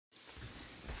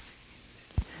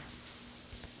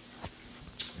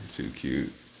too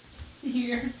cute.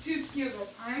 You're too cute.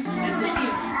 That's I'm missing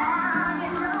you.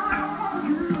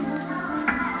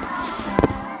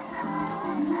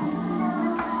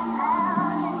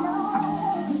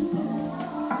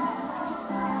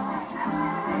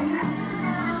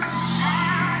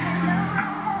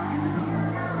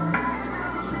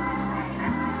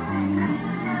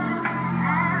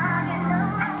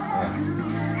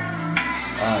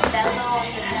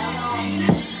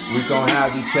 We gon'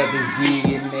 have each other's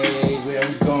DNA. We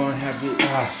gon' have it.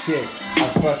 Ah, shit. I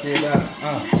fucked it up.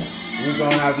 We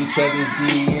gon' have each other's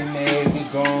DNA. We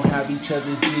gon' have each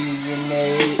other's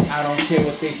DNA. I don't care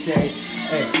what they say.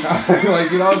 Hey,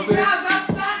 like, you know what I'm saying? Yeah,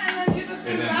 that's that, and then do the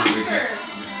thing faster.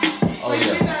 Oh, like,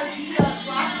 yeah. do the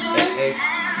last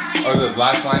line. Or the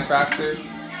last line faster.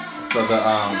 So the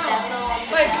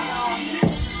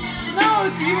No,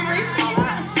 do you erase all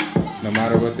that? No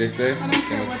matter what they say. I don't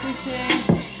care what they say.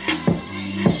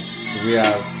 We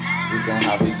gon'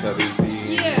 have each other's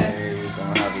DNA. Yeah. We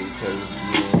gon' have each other's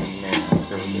DNA.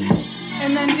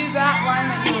 And then do that line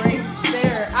that you erased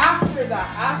there. After that,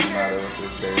 No matter what they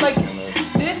say. like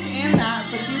this and that,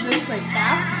 but do this like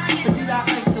fast. But do that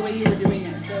like the way you were doing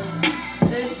it. So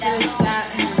this, that,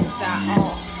 and then that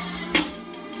all.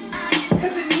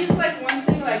 Because it needs like one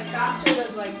thing like faster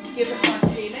to like give it more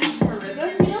cadence, more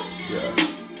rhythm, you know? Yeah.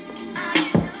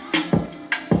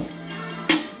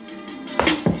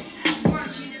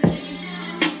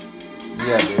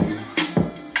 Yeah, baby.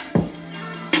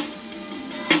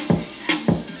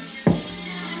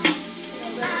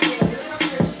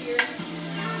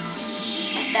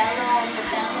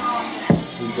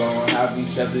 We gon' have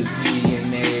each other's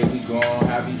DNA. We gon'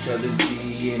 have each other's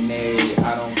DNA.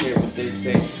 I don't care what they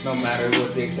say. No matter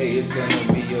what they say, it's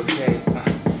gonna be okay.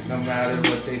 No matter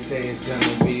what they say, it's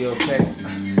gonna be okay.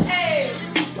 Hey!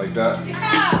 Like that?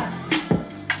 Yeah!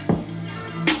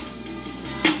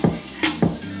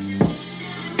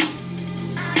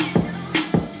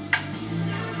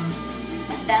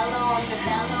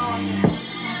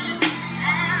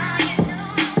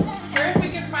 Or if we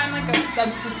could find like a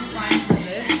substitute line for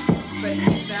this, but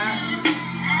keep that.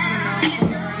 I don't know, some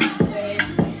of the rhymes to say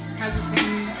has the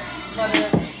same letter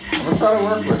I'm gonna try to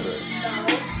work with it.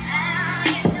 vowels.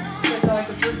 So I feel like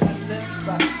it's repetitive,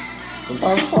 but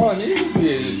Sometimes that's all it needs to be.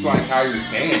 It's just like how you're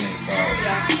saying it, though.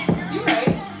 yeah, you're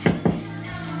right.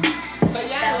 But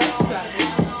yeah, I liked that, dude.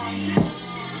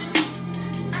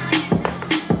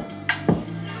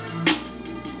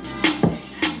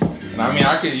 And I mean,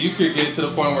 you could get to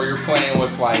the point where you're playing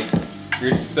with like,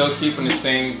 you're still keeping the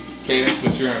same cadence,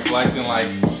 but you're inflecting like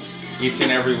each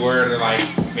and every word, or like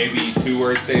maybe 2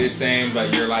 words stay the same,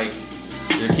 but you're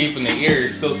keeping the ear, you're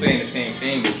still saying the same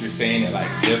thing, but you're saying it like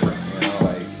different, you know,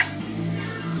 like.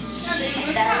 Yeah, dude,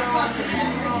 this got such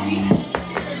an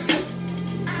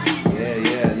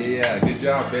Yeah. Good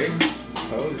job, babe.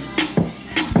 Told you.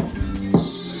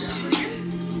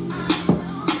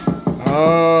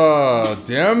 Oh,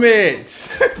 damn it.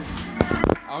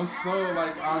 I'm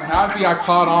happy I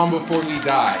caught on before he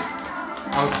died.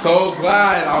 I'm so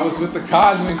glad I was with the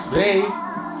Cosmics, babe.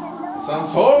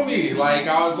 Someone told me, like,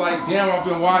 I was like, damn, I've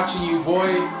been watching you, boy.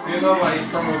 You know, like,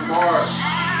 from afar.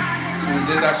 When he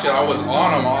did that shit, I was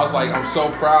on him. I was like, I'm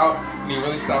so proud. And he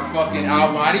released that fucking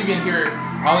album. I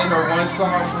only heard one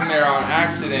song from there on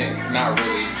accident. Not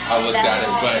really. I looked at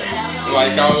it, but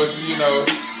like I was, you know,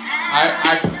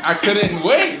 I couldn't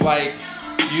wait. Like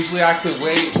usually I could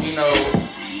wait, you know,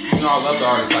 I love the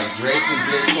artists like Drake and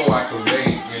J. Cole. I could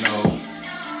wait, you know,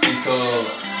 until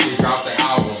they drop the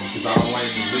album because I don't want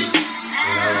any leaks.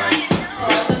 You know, like.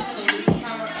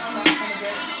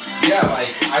 Yeah,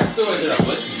 like I still ended up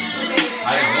listening to it.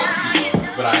 I didn't want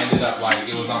to, but I ended up like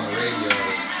it was on the radio,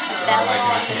 like and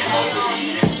I couldn't help it,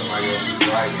 and somebody else was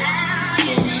driving. You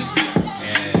feel me?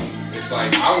 And it's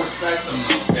like I respect them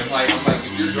though. If like I'm like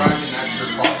if you're driving, that's your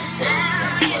car. You play what you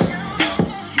want to play. You know?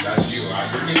 That's you.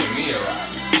 You're giving me a ride.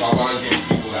 So I've always given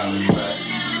people that respect,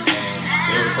 and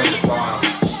they would play the song. I'm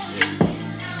like, shit,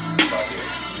 fuck it.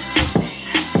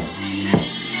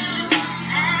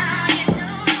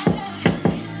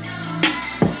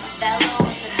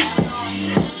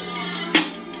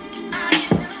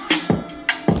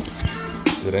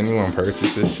 Did anyone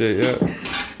purchase this shit yet?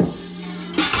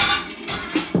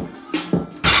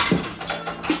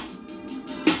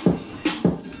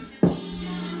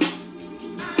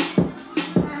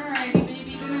 Alrighty,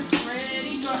 baby, dinner's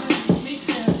ready. Go ahead and make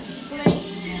the plate.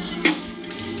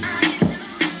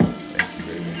 Thank you,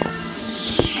 baby.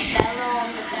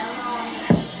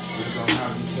 We're gonna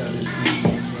have each other's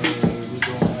DNA. We're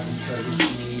gonna have each other's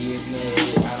DNA.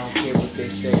 I don't care what they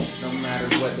say. No matter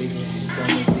what they think, it's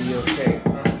gonna be okay.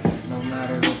 No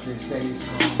matter what they say it's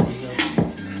gonna be okay.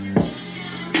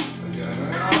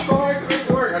 I feel like it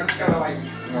could work. I just gotta like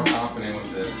be more confident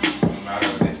with it. No matter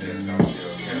what they say, it's gonna be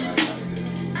okay. Like, I gotta do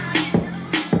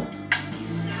it.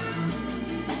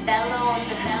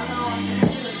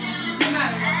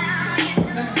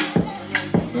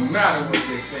 No matter what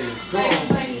they say, it's gonna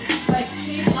be okay. Like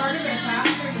say part of it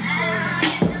faster than slower than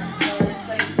faster. So it's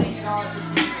like saying it all at the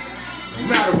same time. No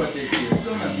matter what they say, it's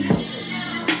gonna be okay.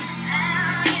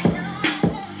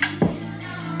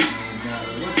 No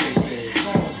matter what they say, it's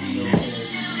gonna be okay.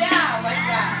 Yeah, like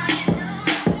that.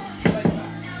 Yeah, like that.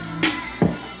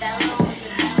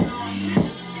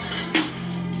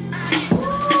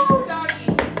 Woo, doggy.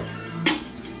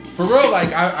 For real,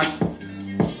 like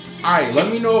alright,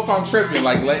 let me know if I'm tripping.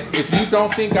 Like, if you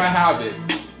don't think I have it,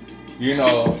 you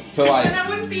know, to like. And I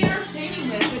wouldn't be entertaining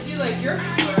this if you like you're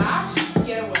trash.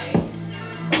 Get away.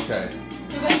 Okay.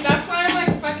 But, like that's why I'm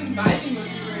like fucking vibing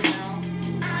with you right now.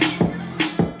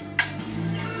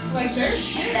 Like there's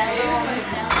shit, man. Like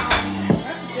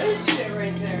that's good shit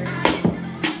right there.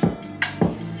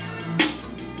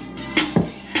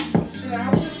 Shit, I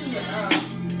hope this is enough.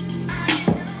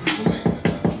 We'll make it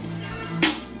up.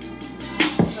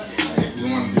 If we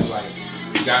want to do like,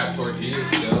 we got tortillas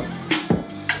still.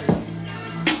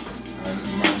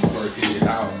 You might tortilla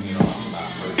out, you know, I'm not a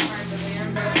person.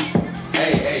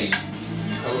 Hey, you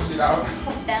toast it out? Toast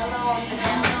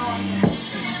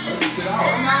it I'm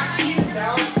out. not cheesed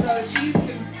out, so the cheese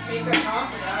can make up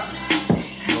half of that.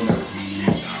 You'll never be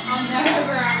cheese out. I'll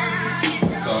never ever be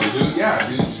cheesed out. So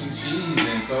do some cheese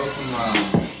and throw some,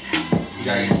 you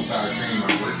gotta get some sour cream. I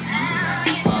work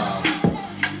using that.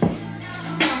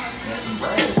 And some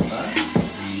bread, son.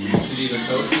 You could either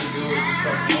toast it, do it, just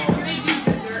fucking I'm gonna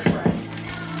do dessert bread.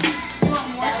 Do you want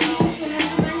more cheese than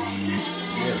what's in there?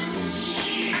 yes,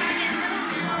 please.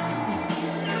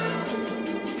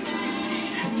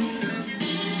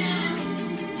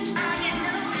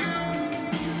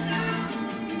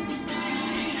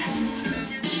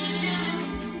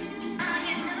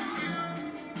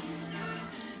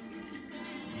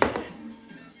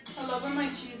 I love when my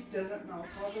cheese doesn't melt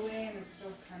all the way and it's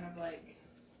still kind of like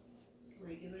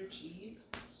regular cheese.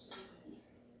 So good.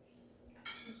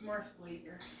 There's more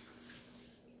flavor.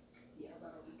 Yeah,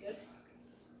 that'll be good.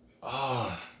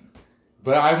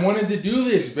 But I wanted to do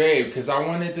this, babe, because I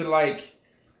wanted to like,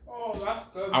 Oh, that's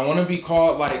good. I want to be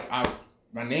called like,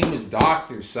 my name is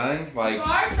Doctor, son. Like,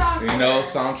 you know,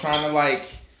 so I'm trying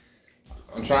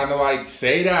to like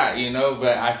say that, you know,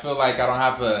 but I feel like I don't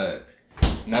have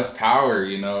enough power,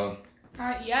 you know,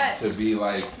 Not yet. to be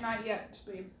like, Not yet,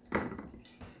 babe.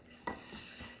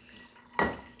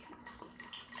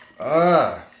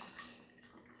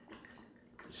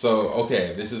 So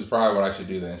okay, this is probably what I should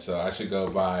do then. So I should go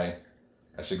by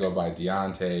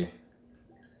Deontay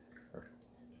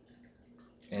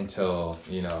until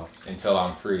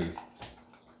I'm free,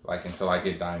 like until I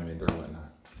get diamond or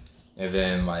whatnot, and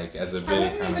then like as a I bit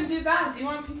wouldn't kind even of do that. Do you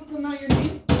want people to know your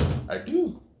name? I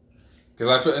do, because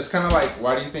I feel it's kind of like,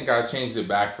 why do you think I changed it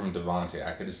back from Devontae?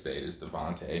 I could have stayed as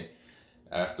Devontae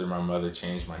after my mother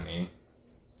changed my name.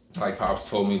 Like Pops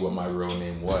told me what my real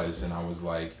name was, and I was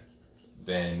like,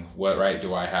 then what right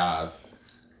do I have?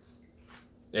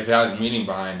 If it has meaning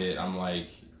behind it, I'm like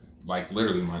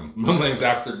literally my name's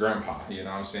after Grandpa, you know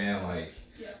what I'm saying? Like,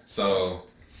 Yeah. So,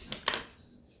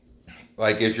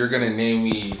 like if you're gonna name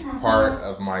me part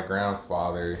of my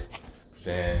grandfather,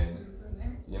 then,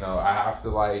 you know, I have to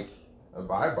like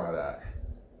abide by that.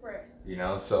 Right. You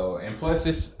know, so, and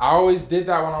plus I always did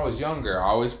that when I was younger. I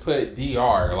always put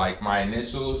DR, like my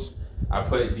initials, I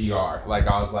put DR. Like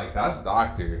I was like, that's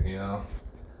Doctor, you know?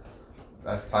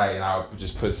 That's tight, and I would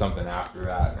just put something after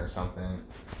that or something.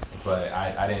 But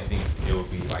I didn't think it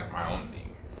would be like my own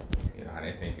name. You know, I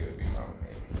didn't think it would be my own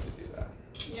name to do that.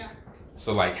 Yeah.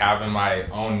 So like having my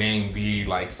own name be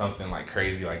like something like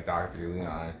crazy like Dr.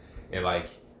 Leon,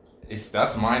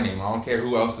 that's my name. I don't care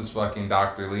who else is fucking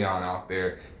Dr. Leon out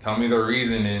there. Tell me the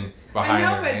reasoning behind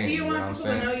I know, their but name. do you know what want I'm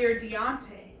people to saying? know you're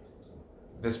Deontay?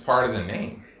 That's part of the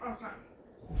name. Okay.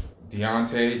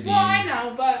 Deontay, Well, I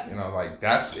know, but you know, like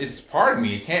it's part of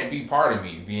me. It can't be part of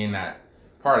me being that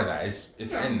part of that. It's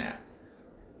Yeah. in that.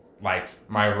 Like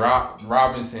my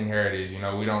Robinson heritage, you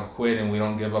know, we don't quit and we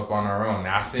don't give up on our own.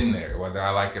 That's in there, whether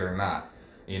I like it or not.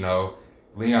 You know,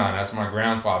 Leon, that's my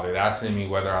grandfather. That's in me,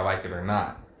 whether I like it or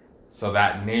not. So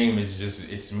that name is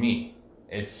it's me.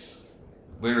 It's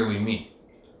literally me.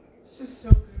 this is so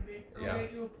good, babe. Go Yeah.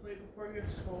 get you a plate before it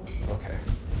gets cold. Okay.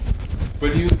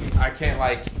 But I can't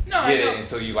like No, I get know. it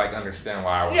until you like understand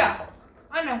why I want Yeah. to call it.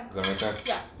 I know. Does that make sense?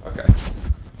 Yeah. Okay.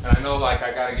 And I know like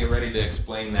I gotta get ready to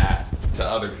explain that to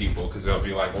other people because they'll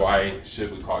be like, why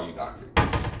should we call you doctor?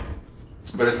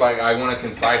 But it's like I want to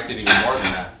concise it even more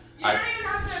than that. You don't even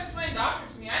have to explain doctor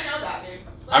to me. I know that, dude.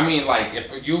 I mean, like,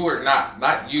 if you were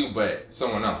not you, but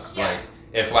someone else. Yeah. Like,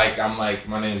 if like I'm like,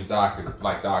 my name's Doctor,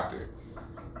 like Doctor.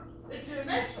 It's your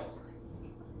initials.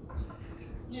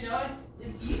 You know,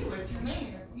 it's you. It's your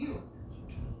name. It's you.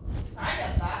 I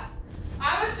get that.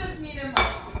 I was just meaning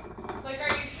like,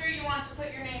 are you sure you want to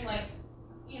put your name like,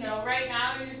 you know, right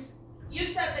now? You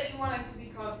said that you wanted to be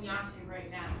called Deontay right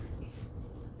now.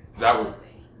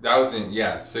 That was in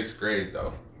 6th grade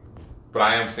though, but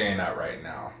I am saying that right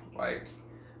now, like,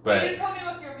 but you told me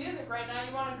with your music right now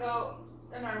you want to go.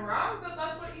 Am I wrong that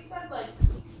that's what you said? Like.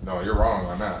 no, you're wrong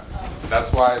on that. Oh.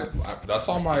 That's why that's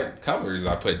all my covers.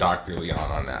 I put Dr. Leon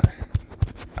on that.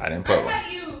 I didn't put one.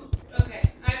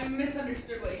 Okay, I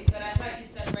misunderstood what you said. I thought you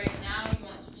said right now you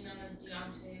want to be known as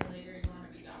Deontay, later you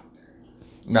want to be Doctor.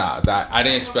 Nah, that I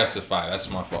didn't specify. That's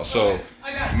my fault. So Okay,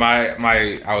 I got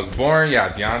it. I was born,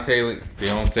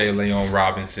 Deontay Leon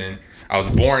Robinson. I was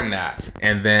born that,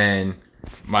 and then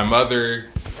my mother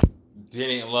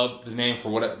didn't love the name for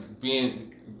what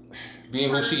being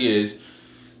who she is.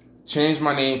 Changed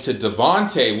my name to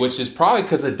Devontae, which is probably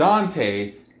because of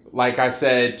Dante. Like I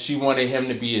said, she wanted him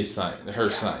to be her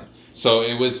son. So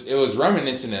it was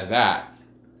reminiscent of that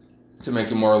to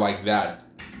make it more like that,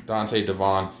 Dante,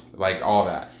 Devon, like all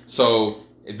that. So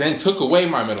it then took away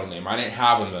my middle name. I didn't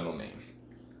have a middle name.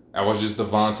 I was just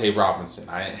Devontae Robinson.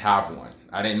 I didn't have one.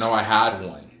 I didn't know I had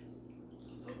one.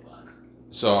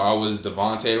 So I was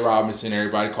Devontae Robinson.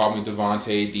 Everybody called me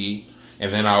Devontae D.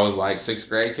 And then I was like, 6th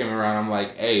grade came around. I'm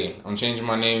like, hey, I'm changing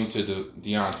my name to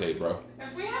Deontay, bro.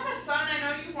 If we have a son, I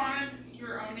know you wanted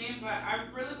your own name, but I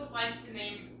really would like to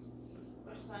name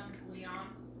a son Leon.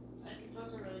 I think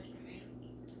those are really good names.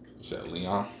 You said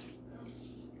Leon?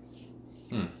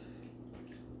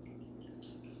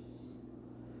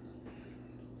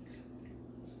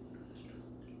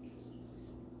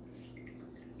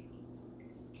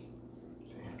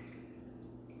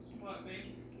 What, babe?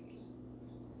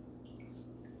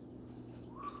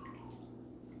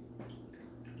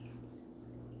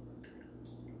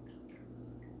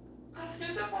 Who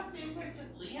the fuck names like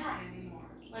Leon anymore?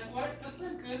 Like what? That's a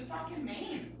good fucking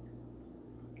name.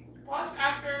 Plus,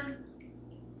 after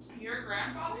your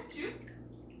grandfather too.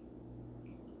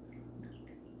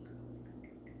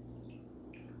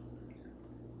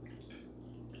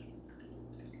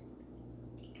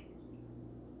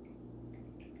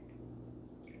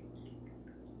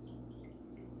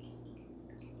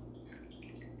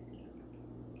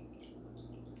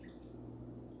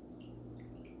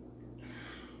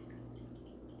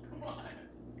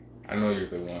 I know you're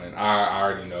the one. I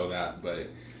already know that, but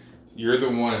you're the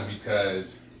one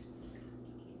because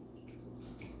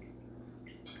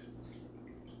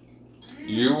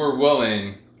you were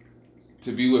willing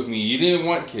to be with me. You didn't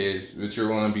want kids, but you're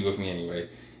willing to be with me anyway.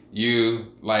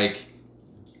 You like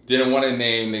didn't want to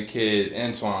name the kid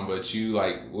Antoine, but you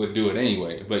like would do it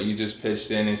anyway. But you just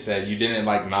pitched in and said you didn't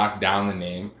like knock down the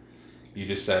name. You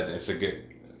just said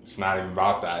it's not even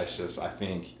about that. It's just I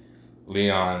think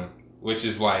Leon, which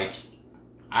is like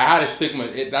I had a stigma.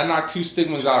 That knocked 2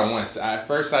 stigmas out at once. At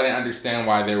first, I didn't understand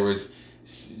why there was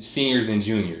seniors and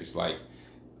juniors, like,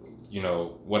 you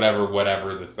know,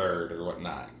 whatever the third or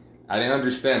whatnot. I didn't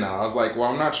understand that. I was like, well,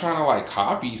 I'm not trying to like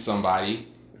copy somebody,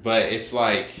 but it's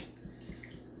like,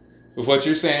 with what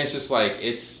you're saying, it's just like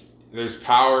there's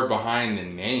power behind the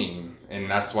name, and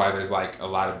that's why there's like a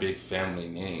lot of big family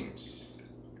names.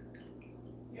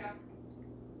 Yeah.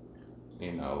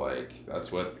 You know, like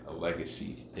that's what a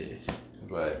legacy is.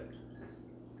 But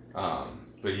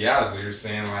yeah, you're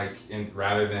saying like,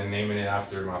 rather than naming it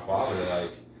after my father,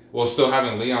 like, well, still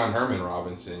having Leon Herman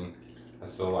Robinson, I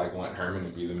still like want Herman to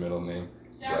be the middle name,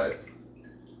 Yeah. but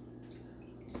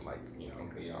like, you know,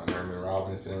 Leon Herman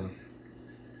Robinson,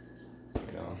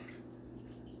 you know,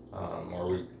 or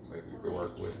we could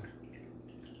work with.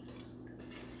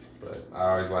 But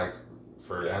I always like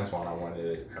for Antoine, I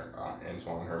wanted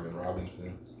Antoine Herman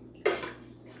Robinson.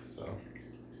 So.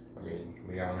 I mean,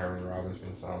 Leon Herman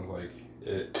Robinson sounds like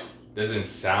it doesn't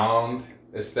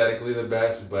aesthetically the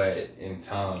best, but in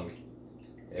tongue,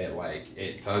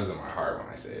 it tugs at my heart when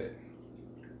I say it.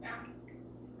 Yeah.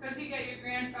 Because you get your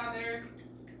grandfather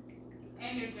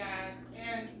and your dad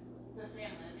and the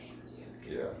family name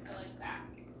too. Yeah. I like that.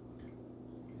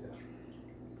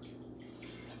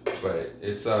 Yeah. But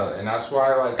it's and that's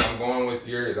why like I'm going with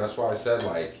that's why I said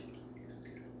like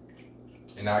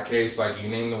in that case like you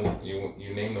name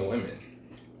the women.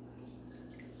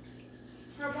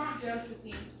 I want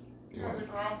Josephine as a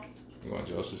girl. You want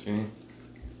Josephine?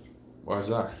 Why is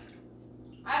that?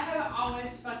 I have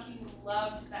always fucking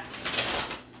loved that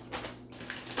name.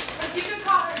 Because you could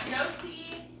call her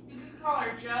Josie, you could call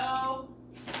her Joe.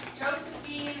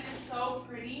 Josephine is so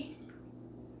pretty.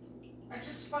 I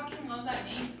just fucking love that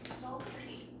name. It's so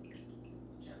pretty.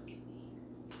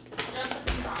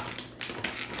 Josephine Robinson.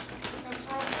 That's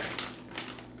so pretty.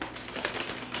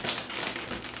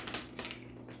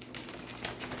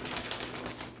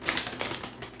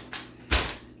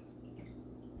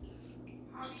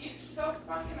 You're so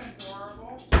fucking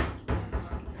adorable. Oh my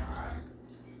god.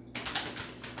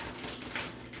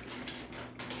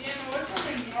 Yeah, what if I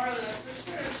ignore this? This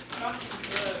shit is fucking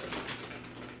good.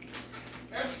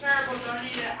 It's terrible, don't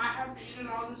eat it. I have to eat it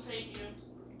all to save you.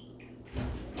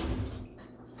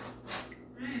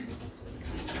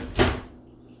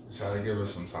 Just had to give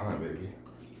us some time, baby.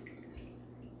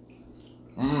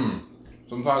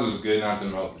 Sometimes it's good not to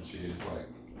melt the cheese, like.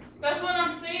 That's what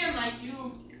I'm saying, like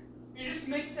you just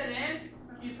mix it in.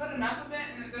 If you put enough of it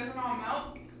and it doesn't all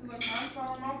melt, so the crumb's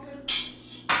all melted.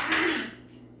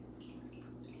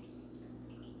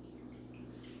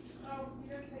 Oh, you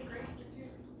didn't say grace, did you?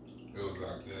 It was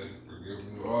that good. Forgive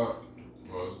me what?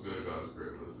 Well, it's good. That was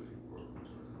great. Let's see.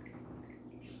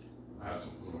 I had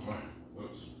some food on mine.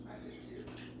 Oops. I did too.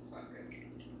 It's not good.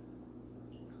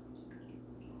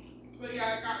 But yeah,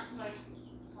 I got like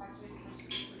sauteed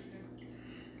crispy pretty good.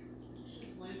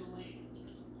 Just lazily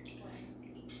playing.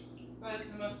 But it's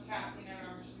the most caffeine I've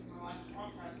ever seen in my life.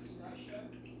 I'll try to see that shit.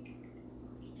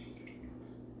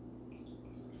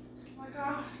 Like, to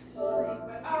sleep,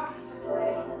 but to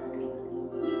play.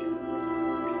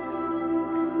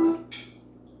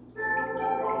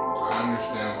 I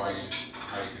understand how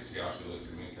you can see how she looks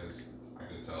at me, because I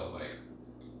can tell, like,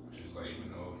 she's like, even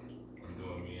though I'm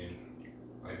doing me and,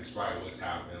 like, despite what's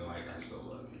happening, like, I still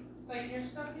love you. Like, you're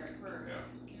stuck here for, Yeah.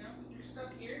 you know, you're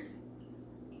stuck here.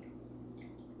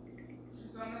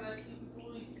 She's one of the two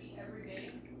people we see every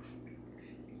day.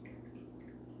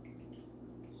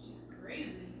 She's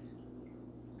crazy.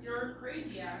 You're a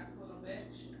crazy ass little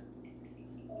bitch.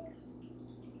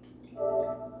 She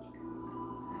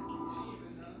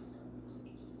even knows.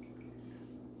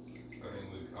 I think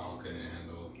we all couldn't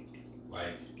handle,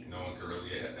 like, no one could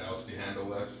really else could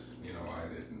handle us. You know, I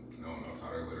didn't. No one else how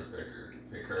to let her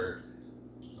pick her.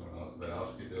 No one else, but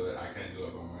else could do it. I couldn't do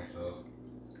it by myself.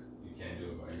 You can't do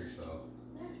it by yourself.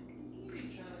 Yeah, you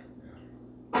need each other. Yeah.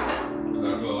 'Cause I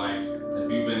feel like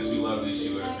if you've been too lovely,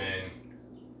 she would have been,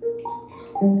 you know,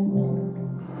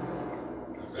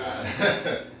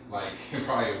 bad. Like,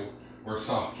 probably worse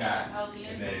off cat.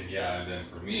 And then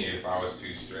for me, if I was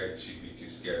too strict, she'd be too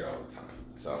scared all the time.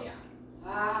 So. Yeah.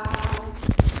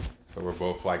 So we're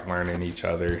both like learning each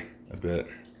other a bit.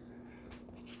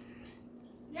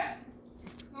 Yep.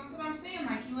 That's what I'm saying.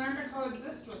 Like, you learn to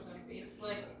coexist with them, babe.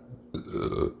 Like,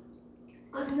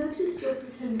 I've noticed you're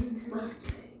pretending to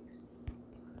masturbate.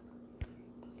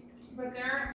 but they're